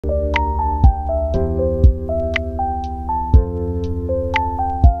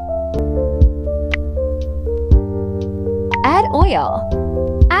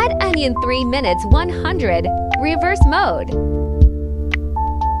oil. Add onion 3 minutes 100, reverse mode.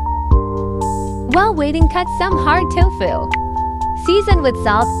 While waiting, cut some hard tofu. Season with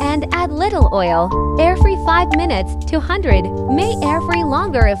salt and add little oil. Air fry 5 minutes to 100. May air fry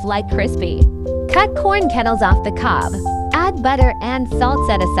longer if like crispy. Cut corn kernels off the cob. Add butter and salt,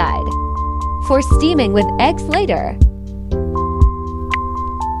 set aside. For steaming with eggs later.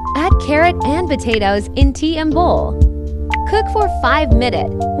 Add carrot and potatoes in TM bowl. Cook for 5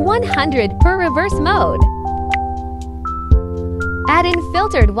 minutes, 100 per reverse mode. Add in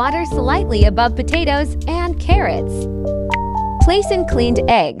filtered water slightly above potatoes and carrots. Place in cleaned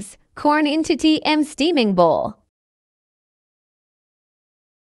eggs, corn into TM steaming bowl.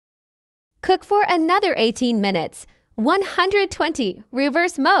 Cook for another 18 minutes, 120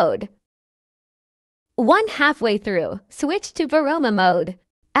 reverse mode. One halfway through, switch to aroma mode.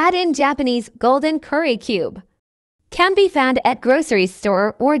 Add in Japanese golden curry cube. Can be found at grocery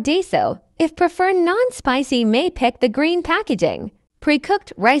store or Daiso. If prefer non-spicy, may pick the green packaging.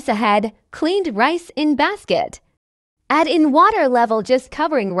 Pre-cooked rice ahead, cleaned rice in basket. Add in water level just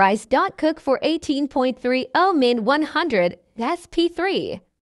covering rice. Cook for 18.30 min 100 SP3.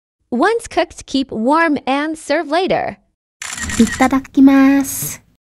 Once cooked, keep warm and serve later. いただきます。